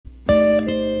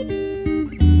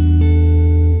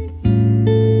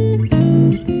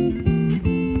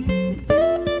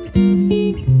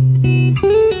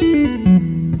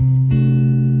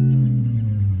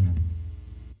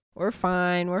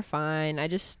We're fine. I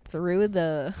just threw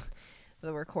the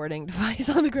recording device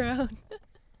on the ground.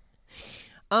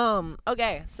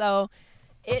 Okay, so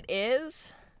it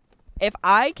is, if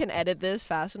I can edit this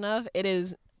fast enough, it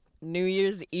is New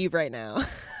Year's Eve right now.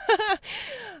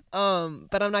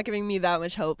 But I'm not giving me that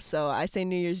much hope, so I say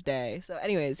New Year's Day. So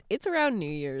anyways, it's around New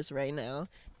Year's right now,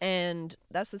 and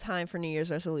that's the time for New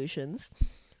Year's resolutions.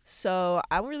 So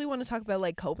I really want to talk about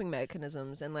like coping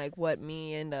mechanisms and like what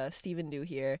me and Steven do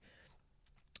here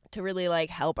to really like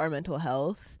help our mental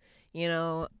health, you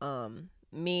know,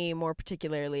 me more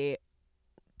particularly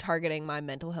targeting my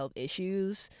mental health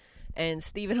issues, and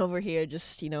Steven over here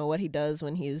just, you know, what he does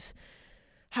when he's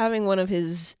having one of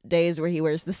his days where he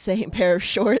wears the same pair of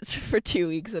shorts for 2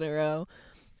 weeks in a row.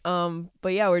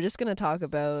 But yeah, we're just gonna talk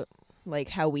about like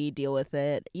how we deal with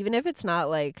it, even if it's not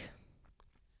like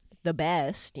the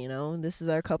best, you know. This is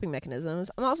our coping mechanisms.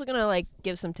 I'm also gonna like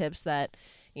give some tips that,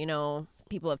 you know,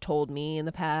 people have told me in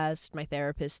the past, my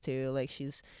therapist too, like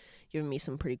she's given me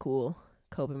some pretty cool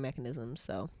coping mechanisms.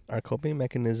 So are coping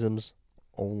mechanisms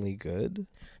only good?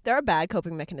 There are bad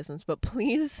coping mechanisms, but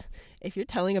please, if you're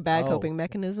telling a bad coping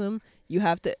mechanism, you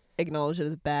have to acknowledge it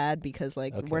as bad, because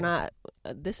like we're not,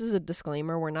 this is a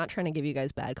disclaimer, we're not trying to give you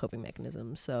guys bad coping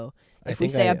mechanisms. So if we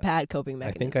say a bad coping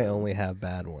mechanism, I think I only have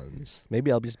bad ones.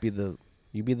 Maybe I'll just be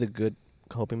you be the good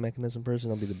coping mechanism person,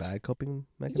 I'll be the bad coping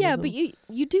mechanism. Yeah, but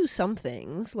you do some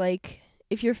things, like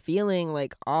if you're feeling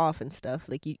like off and stuff,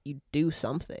 like you do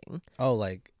something. Oh,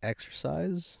 like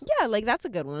exercise? Yeah, like that's a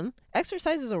good one.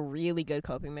 Exercise is a really good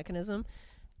coping mechanism.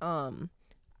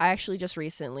 I actually just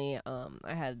recently,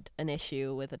 I had an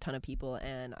issue with a ton of people,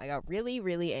 and I got really,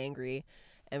 really angry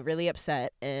and really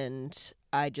upset, and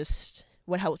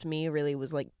what helped me really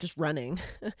was like just running.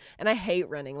 And I hate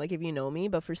running, like if you know me,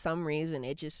 but for some reason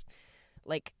it just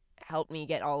like helped me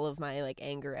get all of my like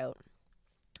anger out.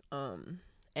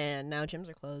 And now gyms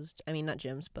are closed. I mean, not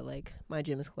gyms, but like my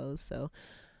gym is closed, so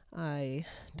I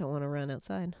don't want to run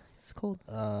outside. It's cold.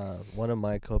 One of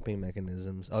my coping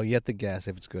mechanisms. Oh, you have to guess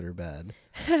if it's good or bad.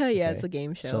 Yeah, okay. It's a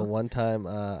game show. So one time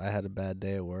I had a bad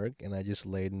day at work, and I just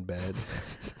laid in bed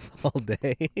all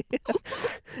day.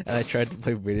 And I tried to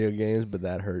play video games, but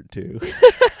that hurt too.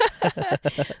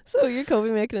 So your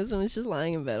coping mechanism is just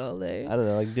lying in bed all day? I don't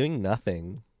know, like doing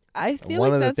nothing. I feel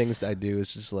one like of the things I do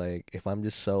is just like, if I'm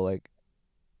just so like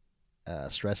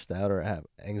stressed out or have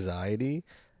anxiety,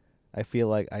 I feel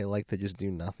like I like to just do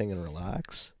nothing and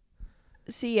relax.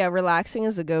 See, yeah, relaxing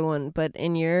is a good one, but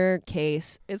in your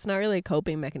case, it's not really a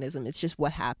coping mechanism. It's just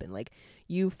what happened. Like,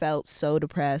 you felt so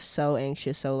depressed, so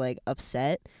anxious, so like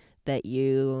upset that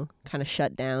you kind of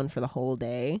shut down for the whole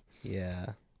day.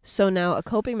 Yeah. So now a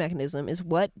coping mechanism is,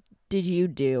 what did you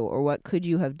do, or what could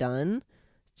you have done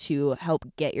to help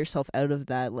get yourself out of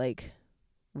that like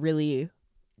really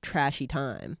trashy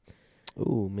time?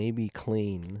 Ooh, maybe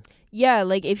clean. Yeah,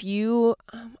 like if you,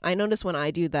 I notice when I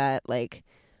do that, like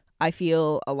I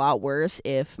feel a lot worse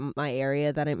if my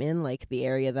area that I'm in, like the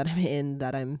area that I'm in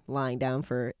that I'm lying down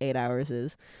for 8 hours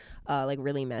is like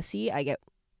really messy. It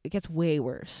gets way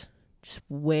worse, just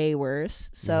way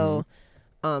worse. So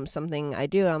something I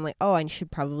do, I'm like, oh, I should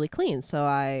probably clean. So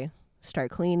I start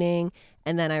cleaning,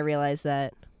 and then I realize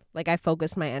that like I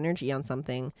focused my energy on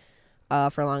something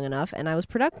for long enough, and I was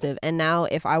productive. And now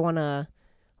if I want to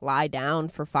lie down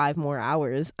for 5 more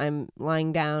hours, I'm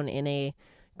lying down in a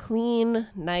clean,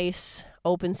 nice,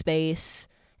 open space,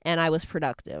 and I was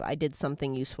productive. I did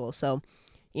something useful. So,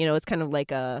 you know, it's kind of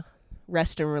like a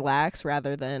rest and relax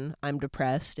rather than I'm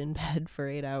depressed in bed for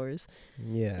 8 hours.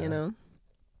 Yeah. You know?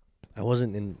 I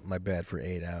wasn't in my bed for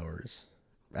 8 hours.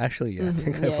 Actually, yeah, I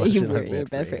think I was in my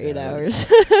bed for 8 hours.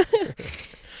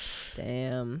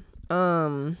 Damn.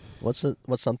 What's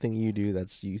something you do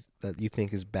that you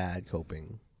think is bad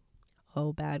coping?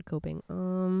 Oh, bad coping.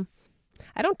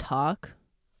 I don't talk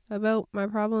about my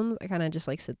problems. I kind of just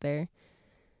like sit there.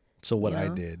 So what I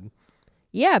did.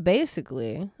 Yeah,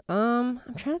 basically. I'm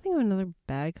trying to think of another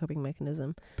bad coping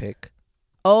mechanism. Pick.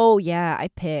 Oh yeah, I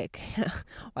pick.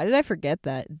 Why did I forget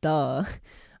that? Duh.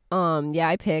 Yeah,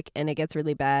 I pick, and it gets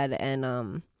really bad,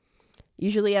 and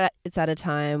usually it's at a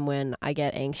time when I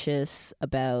get anxious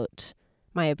about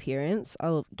my appearance.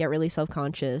 I'll get really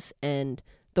self-conscious, and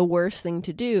the worst thing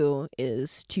to do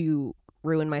is to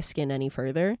ruin my skin any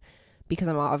further, because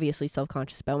I'm obviously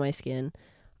self-conscious about my skin.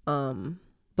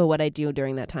 But what I do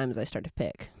during that time is I start to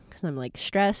pick, because I'm like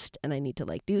stressed and I need to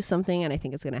like do something and I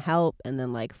think it's going to help. And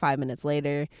then like 5 minutes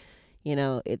later, you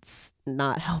know, it's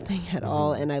not helping at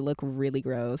all, and I look really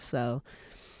gross. So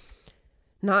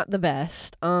not the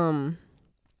best. A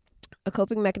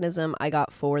coping mechanism I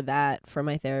got for that from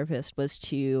my therapist was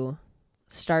to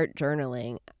start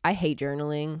journaling. I hate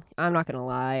journaling. I'm not gonna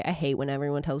lie. I hate when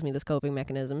everyone tells me this coping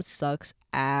mechanism sucks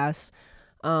ass.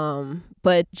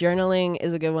 But journaling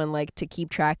is a good one, like to keep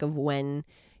track of when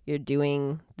you're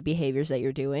doing the behaviors that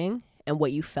you're doing and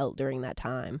what you felt during that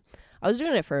time. I was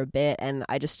doing it for a bit and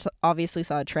I just obviously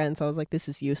saw a trend, so I was like, this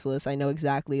is useless. I know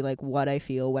exactly like what I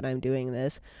feel when I'm doing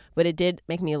this. But it did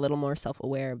make me a little more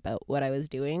self-aware about what I was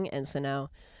doing, and so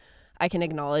now I can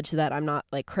acknowledge that I'm not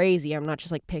like crazy. I'm not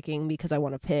just like picking because I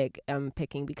want to pick. I'm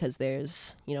picking because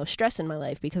there's, stress in my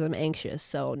life, because I'm anxious.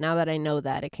 So now that I know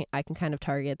that, I can kind of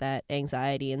target that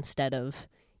anxiety instead of,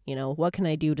 what can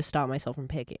I do to stop myself from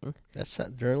picking?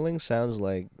 Journaling sounds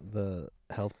like the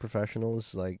health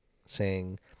professionals like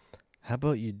saying, "How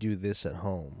about you do this at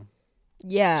home?"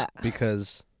 Yeah.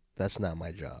 Because that's not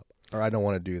my job, or I don't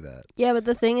want to do that. Yeah, but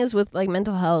the thing is with like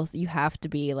mental health, you have to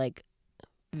be like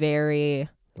very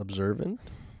observant.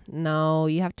 No,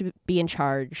 you have to be in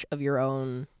charge of your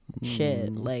own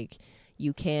shit. Like,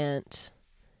 you can't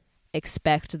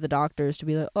expect the doctors to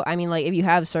be like, oh, I mean, like, if you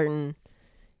have certain,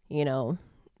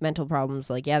 mental problems,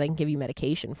 like, yeah, they can give you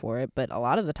medication for it, but a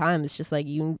lot of the time it's just like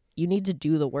you need to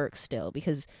do the work still,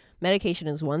 because medication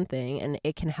is one thing and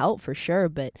it can help for sure,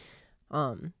 but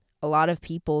a lot of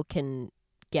people can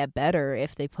get better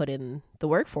if they put in the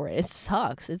work for it. It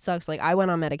sucks. Like, I went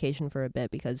on medication for a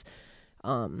bit because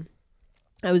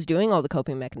I was doing all the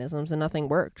coping mechanisms and nothing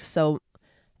worked. So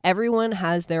everyone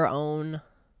has their own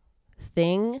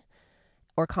thing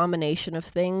or combination of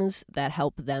things that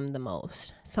help them the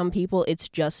most. Some people, it's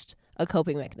just a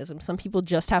coping mechanism. Some people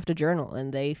just have to journal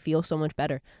and they feel so much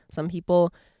better. Some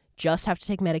people just have to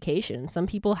take medication. Some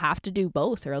people have to do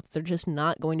both, or else they're just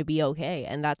not going to be okay.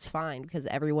 And that's fine, because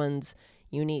everyone's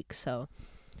unique. So,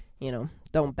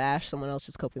 don't bash someone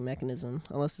else's coping mechanism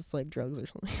unless it's like drugs or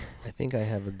something. I think I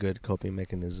have a good coping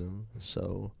mechanism.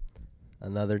 So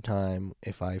another time,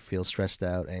 if I feel stressed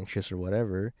out, anxious, or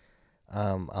whatever,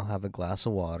 I'll have a glass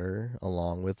of water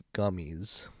along with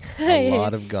gummies. A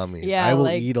lot of gummies. Yeah, I will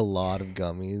eat a lot of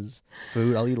gummies.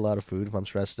 I'll eat a lot of food if I'm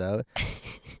stressed out.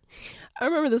 I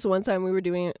remember this one time we were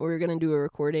going to do a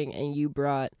recording, and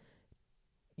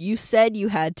you said you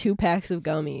had 2 packs of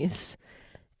gummies.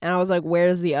 And I was like,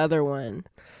 where's the other one?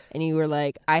 And you were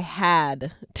like, I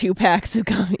had 2 packs of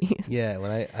gummies. Yeah, when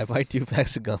I buy 2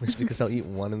 packs of gummies because I'll eat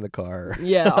one in the car.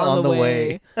 Yeah, on the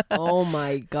way. Oh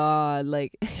my God.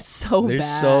 Like, it's so They're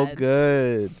bad. so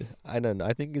good. I don't know.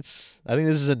 I think this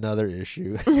is another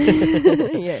issue.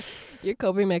 Yeah. Your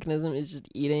coping mechanism is just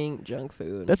eating junk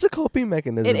food. That's a coping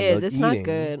mechanism. It is. It's eating. not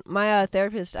good. My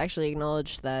therapist actually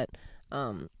acknowledged that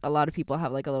a lot of people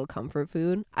have like a little comfort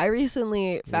food. I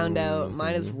recently found out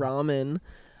mine is ramen.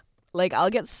 Like, I'll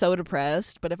get so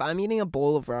depressed, but if I'm eating a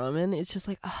bowl of ramen, it's just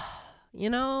like,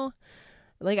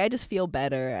 like, I just feel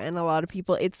better. And a lot of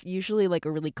people, it's usually like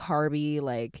a really carby,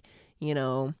 like,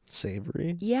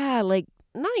 savory. Yeah, like,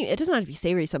 it doesn't have to be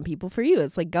savory. Some people, for you,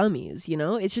 it's like gummies,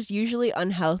 it's just usually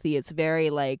unhealthy. It's very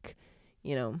like,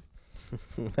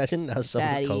 Imagine how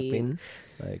someone's fatty. coping.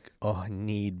 Like, I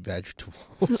need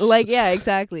vegetables. Like, yeah,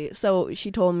 exactly. So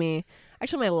she told me,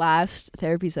 actually, my last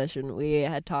therapy session, we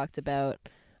had talked about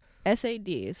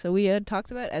SAD. So we had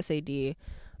talked about SAD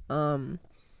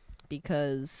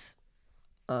because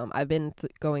I've been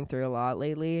going through a lot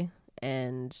lately,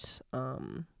 and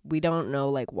we don't know,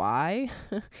 like, why.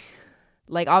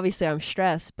 Like, obviously I'm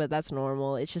stressed, but that's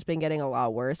normal. It's just been getting a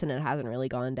lot worse, and it hasn't really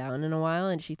gone down in a while,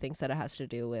 and she thinks that it has to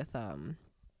do with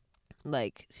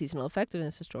like seasonal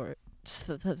effectiveness disorder.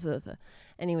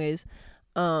 Anyways,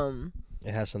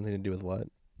 it has something to do with what?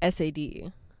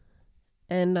 SAD.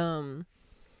 And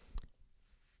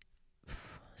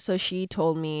so she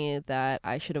told me that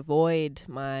I should avoid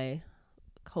my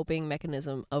coping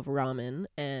mechanism of ramen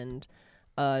and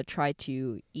try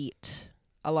to eat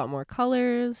a lot more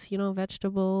colors,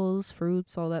 vegetables,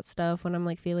 fruits, all that stuff when I'm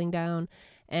like feeling down.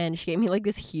 And she gave me like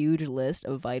this huge list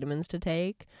of vitamins to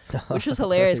take, which was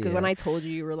hilarious because when I told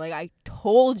you were like, I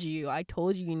told you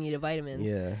you needed vitamins.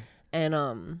 Yeah.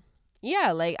 And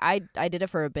yeah, like I did it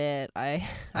for a bit. I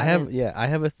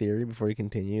have a theory before you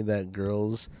continue that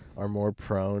girls are more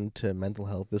prone to mental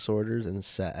health disorders and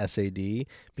SAD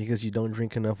because you don't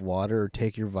drink enough water or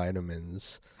take your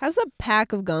vitamins. How's the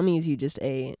pack of gummies you just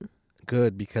ate?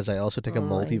 Good, because I also take a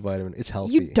multivitamin. It's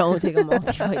healthy. You don't take a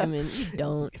multivitamin. You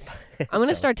don't. I'm going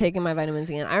to start taking my vitamins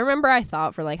again. I remember I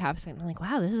thought for like half a second, I'm like,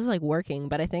 wow, this is like working.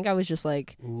 But I think I was just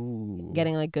like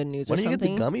getting like good news or something. When do you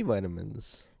get the gummy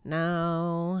vitamins?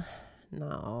 No.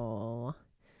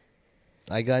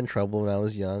 I got in trouble when I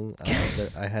was young.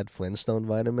 I had Flintstone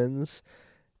vitamins.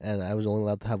 and I was only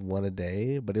allowed to have one a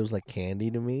day, but it was like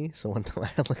candy to me. So one time I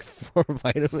had like 4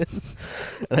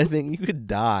 vitamins, and I think you could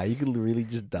die. You could really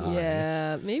just die.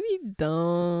 Yeah, maybe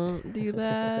don't do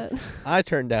that. I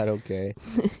turned out okay.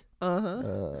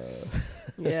 Uh-huh.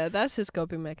 Yeah, that's his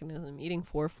coping mechanism, eating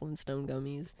 4 Flintstone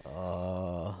gummies.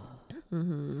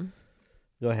 Mm-hmm.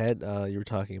 Go ahead. You were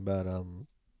talking about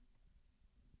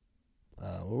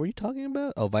what were you talking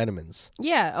about? Oh, vitamins.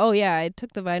 Yeah. Oh, yeah. I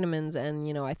took the vitamins and,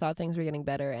 I thought things were getting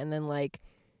better. And then, like,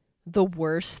 the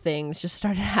worst things just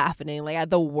started happening. Like, at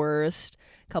the worst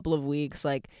couple of weeks,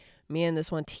 like, me and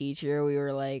this one teacher, we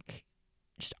were, like,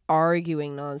 just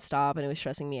arguing nonstop. And it was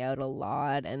stressing me out a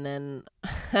lot. And then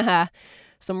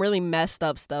some really messed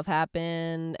up stuff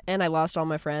happened. And I lost all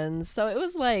my friends. So it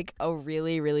was, like, a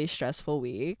really, really stressful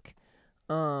week.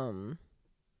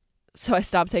 So I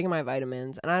stopped taking my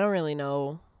vitamins, and I don't really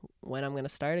know when I'm going to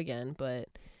start again, but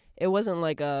it wasn't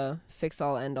like a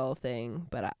fix-all, end-all thing,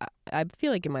 but I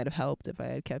feel like it might have helped if I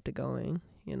had kept it going,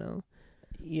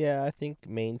 Yeah, I think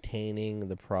maintaining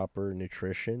the proper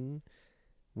nutrition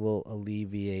will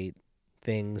alleviate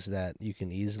things that you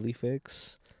can easily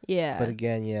fix. Yeah. But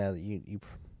again, yeah, you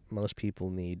most people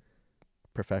need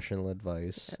professional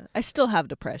advice. Yeah. I still have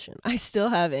depression. I still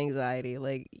have anxiety.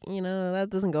 Like, that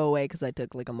doesn't go away because I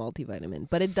took like a multivitamin,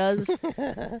 but it does.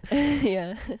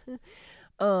 Yeah.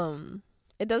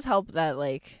 It does help that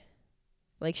like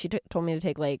she told me to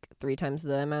take like 3 times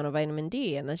the amount of vitamin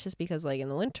D, and that's just because like in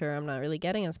the winter I'm not really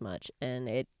getting as much, and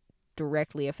it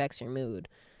directly affects your mood.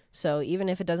 So even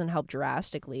if it doesn't help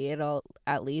drastically, it'll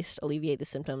at least alleviate the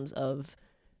symptoms of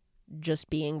just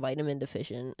being vitamin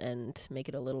deficient and make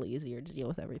it a little easier to deal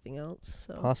with everything else.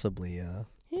 So Possibly, yeah.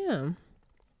 Yeah.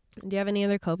 Do you have any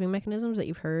other coping mechanisms that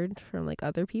you've heard from like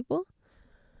other people?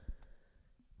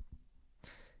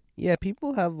 Yeah,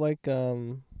 people have like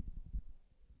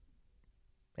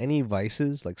any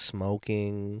vices like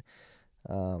smoking,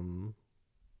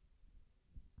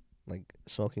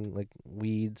 like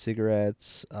weed,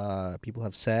 cigarettes, people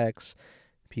have sex,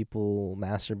 people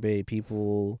masturbate,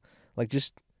 people like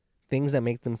just things that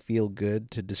make them feel good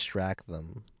to distract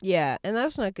them. Yeah, and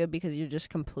that's not good because you're just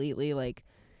completely like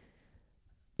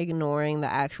ignoring the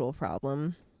actual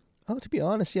problem. Oh, to be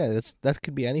honest, yeah, that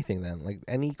could be anything then. Like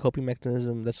any coping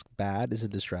mechanism that's bad is a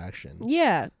distraction.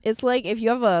 Yeah, it's like if you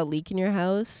have a leak in your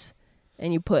house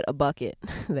and you put a bucket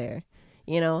there,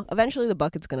 eventually the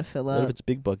bucket's going to fill up. What if it's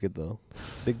big bucket though?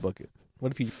 Big bucket.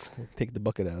 What if you take the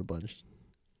bucket out a bunch?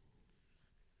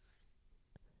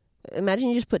 Imagine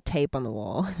you just put tape on the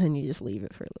wall and then you just leave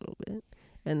it for a little bit.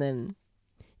 And then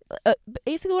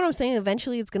basically what I'm saying,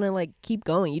 eventually it's going to like keep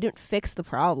going. You didn't fix the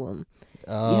problem.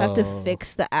 Oh. You have to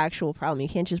fix the actual problem. You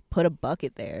can't just put a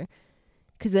bucket there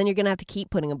because then you're going to have to keep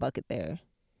putting a bucket there.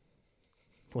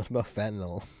 What about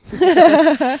fentanyl?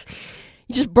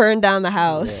 You just burn down the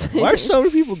house. Yeah. Why are so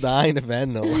many people dying of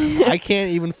fentanyl? I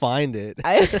can't even find it.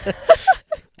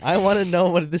 I want to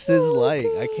know what this is like.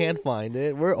 I can't find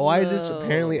it. Why is it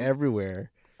apparently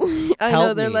everywhere? I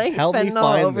know they're like Help me fentanyl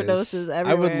find overdoses this. everywhere.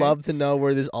 I would love to know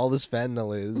where all this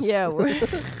fentanyl is. Yeah.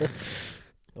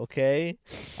 Okay,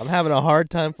 I'm having a hard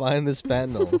time finding this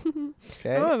fentanyl.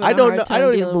 Okay, I don't know. I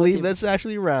don't even believe that's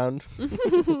actually around.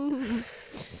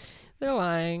 They're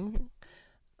lying.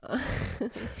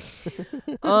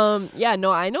 Yeah,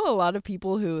 no, I know a lot of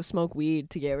people who smoke weed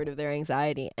to get rid of their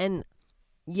anxiety, and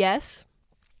yes,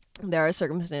 there are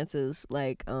circumstances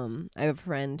like I have a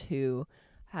friend who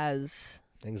has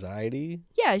anxiety.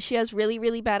 Yeah, she has really,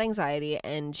 really bad anxiety,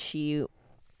 and she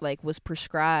like was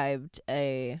prescribed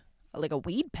a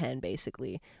weed pen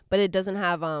basically, but it doesn't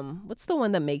have what's the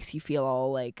one that makes you feel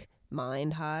all like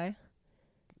mind high?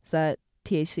 Is that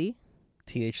THC?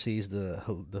 THC is the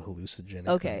hallucinogenic.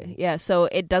 Okay, yeah. So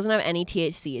it doesn't have any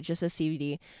THC. It just has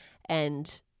CBD,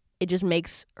 and it just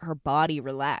makes her body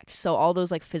relax. So all those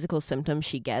like physical symptoms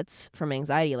she gets from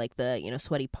anxiety, like the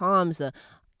sweaty palms, the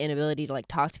inability to like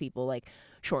talk to people, like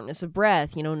shortness of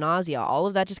breath, nausea, all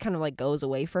of that just kind of like goes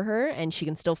away for her, and she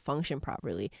can still function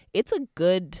properly. It's a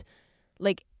good,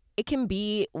 like, it can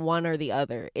be one or the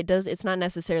other. It's not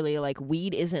necessarily like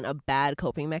weed isn't a bad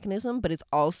coping mechanism, but it's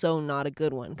also not a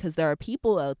good one, because there are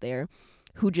people out there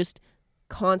who just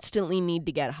constantly need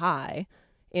to get high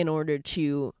in order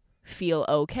to feel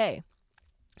okay,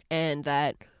 and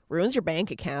that ruins your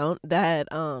bank account. That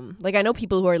like I know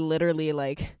people who are literally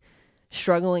like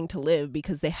struggling to live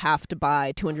because they have to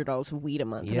buy $200 of weed a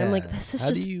month. Yeah. And I'm like, this is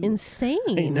just insane.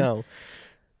 I know.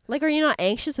 Like, are you not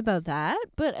anxious about that?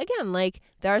 But again, like,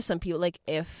 there are some people, like,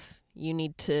 if you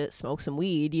need to smoke some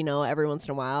weed, every once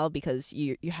in a while because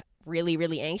you're really,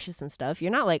 really anxious and stuff,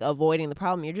 you're not, like, avoiding the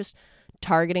problem. You're just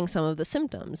targeting some of the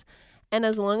symptoms. And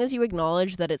as long as you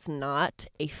acknowledge that it's not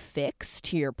a fix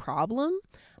to your problem,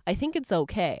 I think it's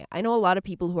okay. I know a lot of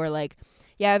people who are like,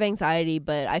 yeah, I have anxiety,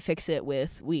 but I fix it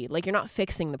with weed. Like, you're not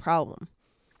fixing the problem.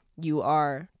 You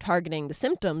are targeting the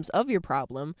symptoms of your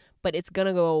problem, but it's going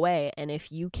to go away. And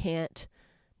if you can't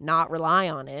not rely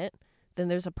on it, then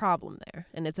there's a problem there,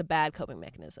 and it's a bad coping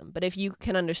mechanism. But if you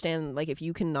can understand, like, if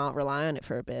you cannot rely on it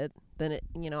for a bit, then it,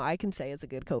 I can say it's a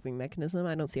good coping mechanism.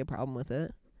 I don't see a problem with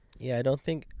it. Yeah, I don't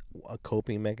think a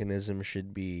coping mechanism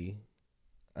should be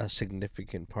a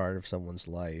significant part of someone's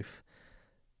life,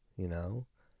 you know?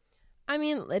 I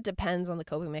mean, it depends on the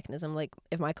coping mechanism. Like,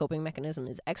 if my coping mechanism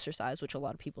is exercise, which a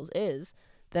lot of people's is,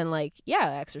 then, like, yeah,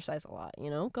 I exercise a lot,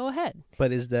 go ahead.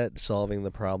 But is that solving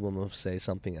the problem of, say,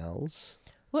 something else?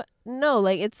 What? No,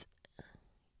 like, it's...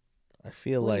 I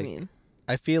feel What like do you mean?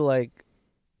 I feel like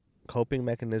coping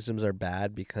mechanisms are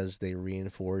bad because they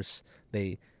reinforce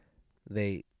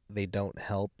they don't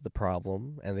help the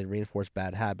problem, and they reinforce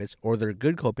bad habits, or they're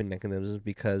good coping mechanisms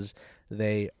because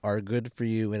they are good for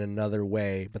you in another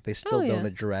way, but they still don't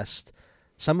address.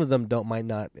 Some of them might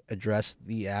not address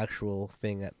the actual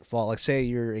thing at fault. Like, say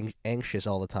you're anxious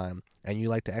all the time, and you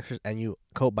like to and you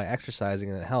cope by exercising,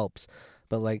 and it helps,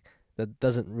 but like that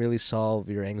doesn't really solve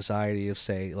your anxiety of,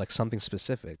 say, like something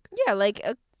specific. Yeah, like,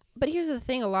 but here's the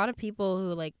thing: a lot of people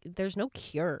who, like, there's no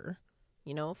cure.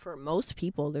 For most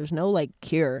people, there's no, like,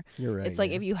 cure. You're right. It's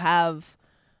like, if you have,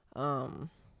 I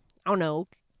don't know,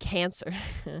 cancer,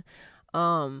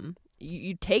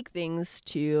 you take things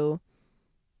to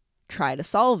try to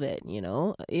solve it, You're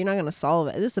not going to solve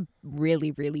it. This is a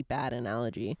really, really bad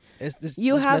analogy.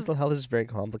 Mental health is very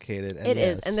complicated. And it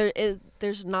is, and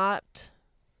there's not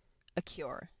a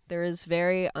cure. There is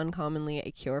very uncommonly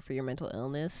a cure for your mental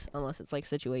illness, unless it's, like,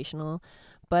 situational.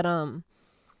 But,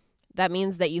 that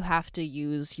means that you have to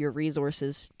use your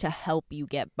resources to help you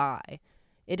get by.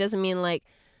 It doesn't mean, like,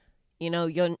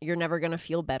 you're never going to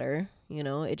feel better.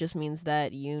 It just means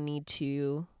that you need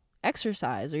to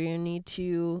exercise, or you need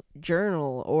to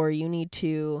journal, or you need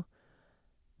to,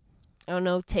 I don't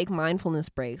know, take mindfulness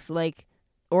breaks, like,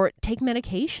 or take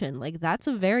medication. Like, that's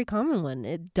a very common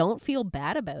one. Don't feel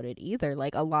bad about it either.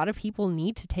 Like, a lot of people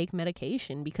need to take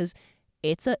medication because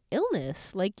it's a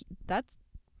illness. Like, that's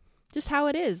just how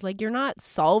it is. Like, you're not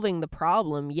solving the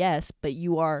problem, yes, but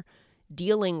you are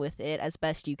dealing with it as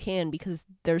best you can because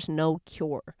there's no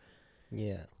cure.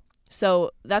 Yeah.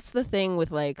 So that's the thing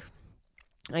with, like,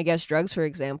 I guess drugs, for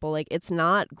example. Like, it's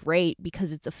not great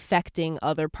because it's affecting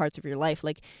other parts of your life.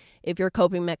 Like, if your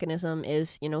coping mechanism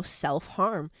is,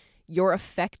 self-harm, you're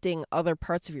affecting other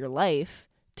parts of your life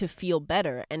to feel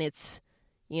better, and it's,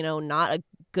 not a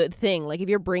good thing. Like, if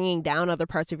you're bringing down other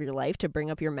parts of your life to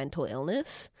bring up your mental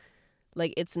illness,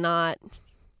 like, it's not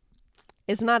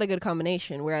a good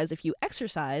combination. Whereas if you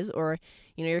exercise, or,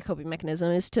 your coping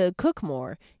mechanism is to cook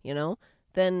more,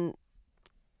 then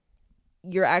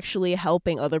you're actually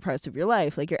helping other parts of your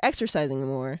life. Like, you're exercising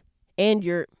more and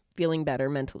you're feeling better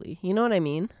mentally. You know what I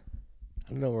mean? I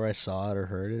don't know where I saw it or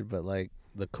heard it, but, like,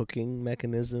 the cooking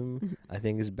mechanism, Mm-hmm. I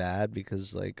think, is bad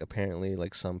because, like, apparently,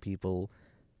 like, some people,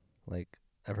 like,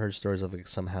 I've heard stories of, like,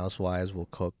 some housewives will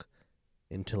cook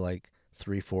until, like,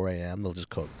 3-4 a.m. They'll just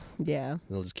cook. Yeah.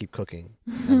 They'll just keep cooking.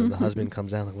 And then the husband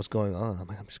comes down, like, what's going on? I'm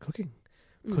like, I'm just cooking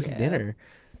dinner.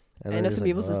 And I know some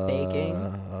people just baking.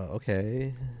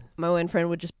 Okay. My one friend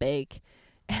would just bake,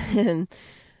 and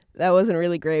that wasn't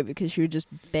really great because she would just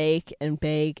bake and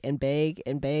bake and bake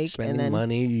and bake. Spending and then,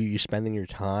 money, you're spending your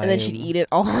time. And then she'd eat it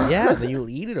all. Yeah, then you'll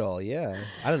eat it all, yeah.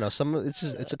 I don't know.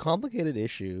 It's a complicated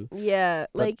issue. Yeah,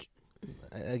 like...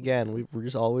 Again, we're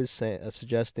just always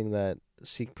suggesting that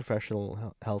seek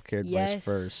professional healthcare advice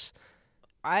first.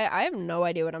 I have no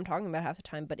idea what I'm talking about half the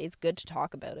time, but it's good to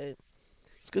talk about it.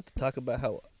 It's good to talk about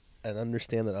how and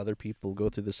understand that other people go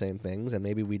through the same things, and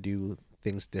maybe we do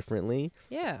things differently.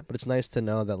 Yeah. But it's nice to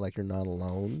know that, like, you're not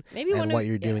alone, and what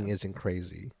you're doing isn't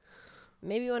crazy.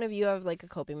 Maybe one of you have, like, a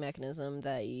coping mechanism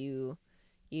that you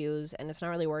use and it's not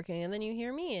really working, and then you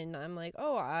hear me and I'm like,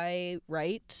 oh, I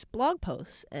write blog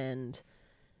posts, and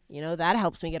that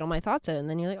helps me get all my thoughts out, and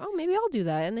then you're like, oh, maybe I'll do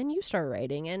that, and then you start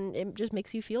writing, and it just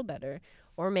makes you feel better.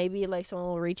 Or maybe, like, someone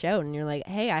will reach out and you're like,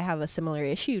 hey, I have a similar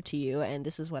issue to you, and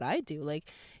this is what I do. Like,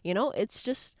 it's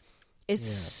just, it's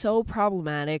so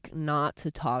problematic not to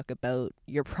talk about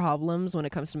your problems when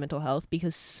it comes to mental health,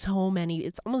 because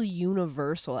it's almost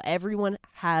universal. Everyone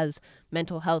has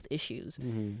mental health issues,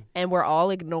 and we're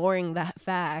all ignoring that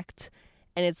fact,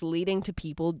 and it's leading to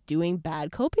people doing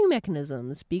bad coping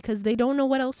mechanisms because they don't know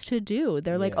what else to do.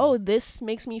 They're like, oh, this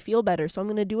makes me feel better, so I'm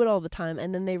going to do it all the time.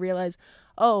 And then they realize,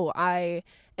 oh, I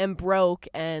am broke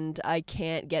and I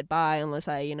can't get by unless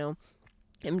I,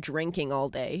 am drinking all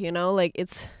day, you know? Like,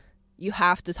 you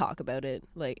have to talk about it.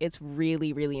 Like, it's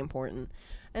really, really important.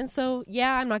 And so,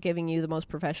 yeah, I'm not giving you the most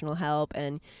professional help,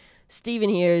 and Steven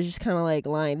here is just kind of like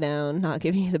lying down, not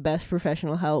giving you the best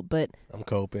professional help, but I'm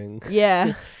coping.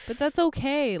 yeah, but that's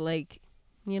okay. Like,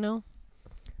 you know,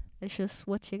 it's just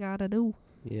what you gotta do.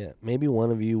 Yeah, maybe one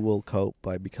of you will cope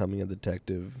by becoming a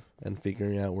detective and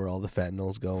figuring out where all the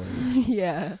fentanyl's going.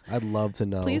 Yeah. I'd love to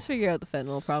know. Please figure out the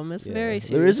fentanyl problem. It's a Yeah. very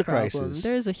serious There is a problem. crisis.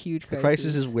 There is a huge crisis. The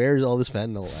crisis is where's all this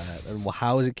fentanyl at, and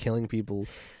how is it killing people?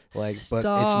 Like, Stop.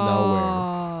 but it's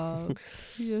nowhere.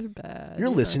 You're bad. You're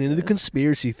listening to the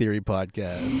Conspiracy Theory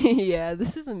podcast. Yeah,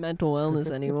 this isn't mental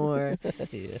wellness anymore.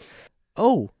 Yeah.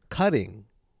 Oh, cutting.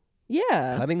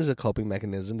 Yeah. Cutting is a coping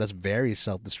mechanism that's very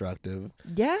self-destructive.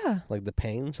 Yeah. Like the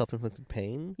pain, self-inflicted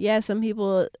pain. Yeah, some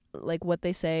people, like, what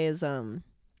they say is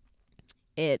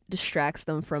it distracts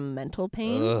them from mental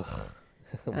pain. Ugh.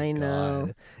 Oh my I know.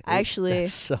 God. Actually,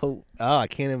 That's so. Oh, I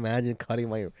can't imagine cutting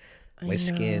my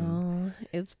skin.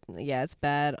 It's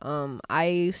bad. I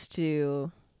used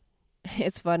to.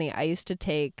 It's funny. I used to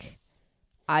take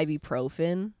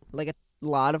ibuprofen, like a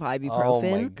lot of ibuprofen. Oh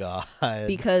my God.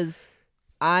 Because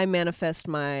I manifest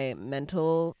my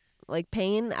mental like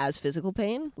pain as physical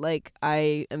pain. Like,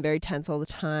 I am very tense all the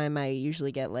time. I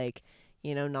usually get like,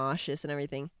 nauseous and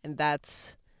everything, and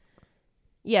that's.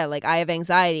 Yeah, like, I have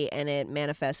anxiety and it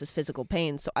manifests as physical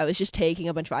pain. So I was just taking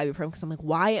a bunch of ibuprofen because I'm like,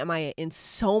 why am I in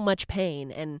so much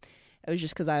pain? And it was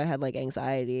just because I had like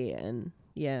anxiety and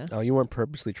yeah. Oh, you weren't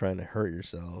purposely trying to hurt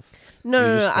yourself.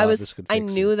 No. I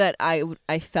knew that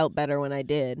I felt better when I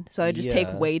did. So I just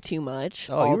take way too much.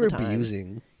 Oh, all you were the time.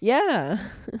 abusing. Yeah.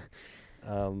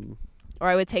 Or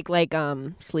I would take like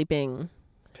sleeping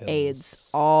pills. aids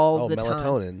all the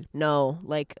melatonin. time. No,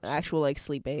 like actual like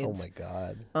sleep aids. Oh my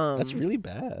God. That's really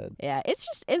bad. Yeah,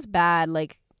 it's bad.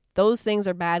 Like, those things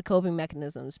are bad coping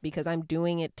mechanisms because I'm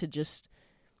doing it to just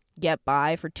get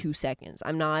by for 2 seconds.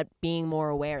 I'm not being more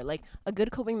aware. Like, a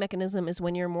good coping mechanism is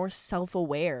when you're more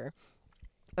self-aware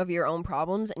of your own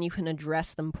problems and you can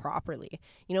address them properly.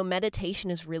 Meditation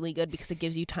is really good because it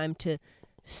gives you time to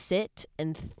sit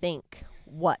and think.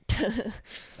 What?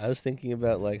 I was thinking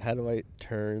about, like, how do I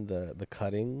turn the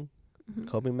cutting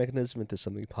coping mechanism into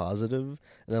something positive?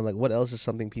 And I'm like, what else is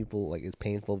something people, like, is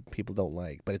painful, people don't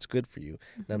like, but it's good for you?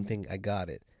 And I'm thinking, I got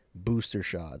it. Booster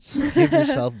shots. Give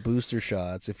yourself booster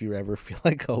shots if you ever feel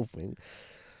like coping.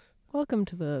 Welcome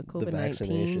to the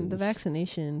COVID-19, the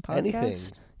vaccination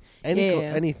podcast.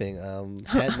 Anything.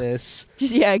 Tetanus.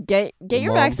 Just, get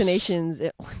your mumps.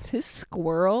 vaccinations. This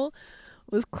squirrel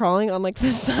was crawling on like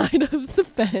the side of the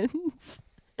fence.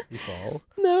 You fall?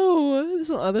 No,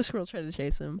 some other squirrel tried to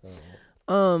chase him.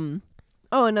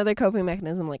 Another coping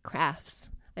mechanism, like crafts.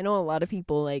 I know a lot of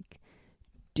people like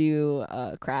do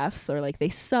crafts or like they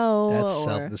sew. That's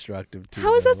self-destructive too.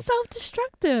 How is that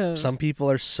self-destructive? Some people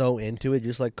are so into it,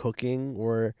 just like cooking,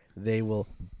 or they will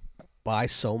buy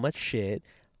so much shit,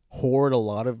 hoard a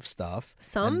lot of stuff,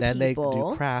 and then they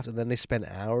do crafts, and then they spend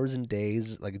hours and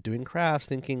days like doing crafts,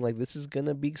 thinking like this is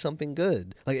gonna be something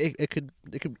good. Like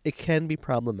it can be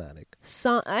problematic.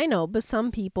 I know, but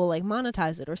some people like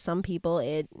monetize it, or some people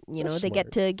they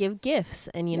get to give gifts,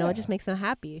 and it just makes them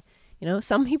happy.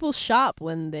 Some people shop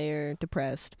when they're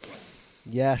depressed.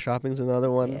 Yeah, shopping's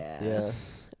another one. Yeah.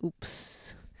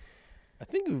 Oops. I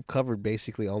think we've covered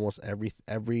basically almost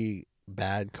every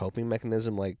bad coping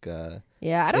mechanism, like I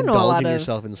don't know a lot of indulging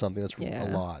yourself in something that's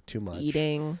a lot too much.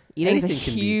 Eating is a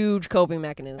huge coping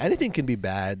mechanism. Anything can be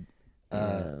bad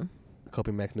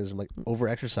coping mechanism, like over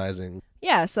exercising.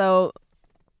 Yeah, so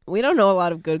we don't know a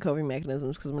lot of good coping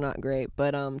mechanisms because we're not great,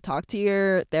 but talk to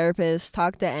your therapist,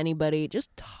 talk to anybody, just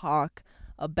talk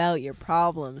about your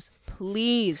problems,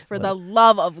 please, for the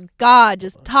love of God,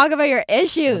 just talk about your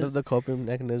issues. One of the coping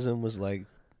mechanism was like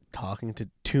talking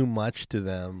too much to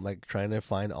them, like trying to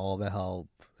find all the help.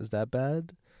 Is that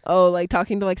bad? Oh, like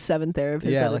talking to like 7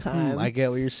 therapists at a time. I get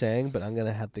what you're saying, but I'm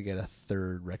gonna have to get a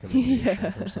third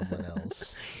recommendation from someone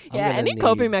else. Any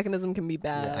coping mechanism can be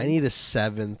bad. Yeah, I need a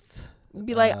 7th.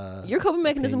 Be like, your coping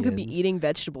mechanism could be eating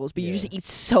vegetables, but you just eat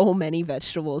so many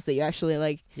vegetables that you actually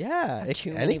like. Yeah,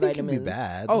 too anything many vitamins. can be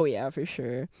bad. Oh yeah, for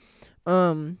sure.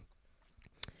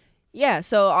 Yeah,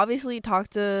 so obviously talk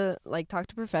to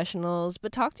professionals,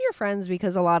 but talk to your friends,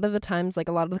 because a lot of the times, like,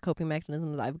 a lot of the coping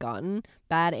mechanisms I've gotten,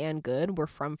 bad and good, were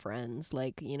from friends.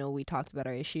 Like, we talked about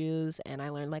our issues, and I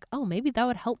learned, like, oh, maybe that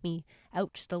would help me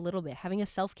out just a little bit. Having a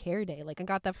self-care day, like, I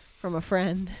got that from a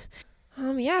friend.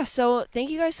 So thank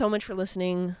you guys so much for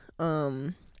listening.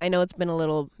 I know it's been a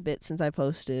little bit since I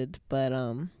posted, but,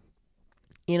 I'm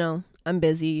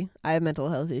busy. I have mental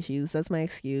health issues. That's my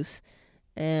excuse.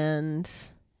 And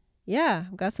yeah,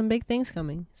 I've got some big things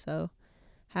coming. So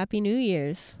happy New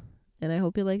Year's. And I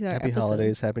hope you liked our Happy episode.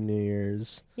 holidays, Happy New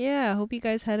Year's, Yeah, I hope you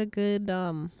guys had a good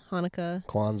Hanukkah.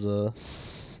 Kwanzaa,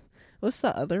 What's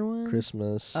the other one?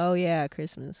 Christmas, Oh yeah,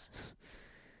 Christmas.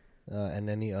 and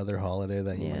any other holiday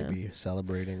that you Yeah. might be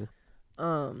celebrating.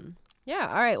 Yeah,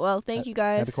 all right. Well, thank you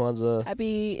guys. Happy Kwanzaa.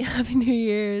 Happy New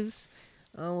Year's.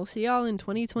 We'll see y'all in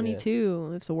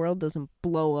 2022 if the world doesn't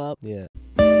blow up. Yeah.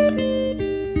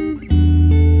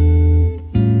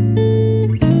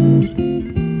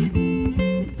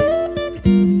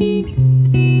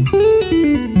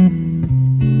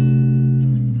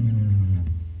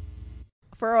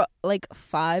 For like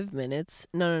 5 minutes,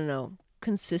 no,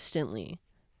 consistently,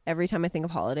 every time I think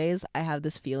of holidays, I have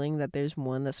this feeling that there's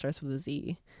one that starts with a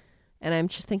Z. And I'm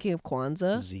just thinking of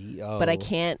Kwanzaa. Z. Oh. But I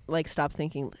can't like stop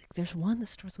thinking like, there's one that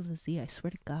starts with a Z. I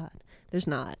swear to God, there's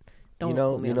not. Don't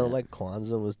quote me on that. Like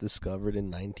Kwanzaa was discovered in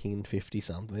 1950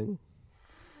 something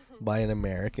by an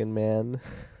American man.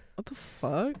 What the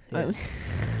fuck? Yeah.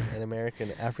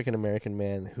 An African American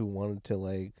man who wanted to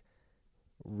like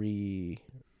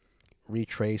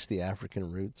retrace the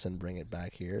African roots and bring it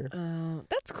back here.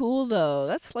 That's cool though.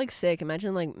 That's like sick.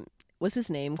 Imagine like, what's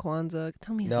his name? Kwanzaa.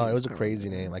 Tell me his name. No, it was a crazy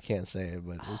name. I can't say it,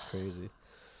 but it was crazy.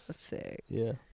 That's sick. Yeah.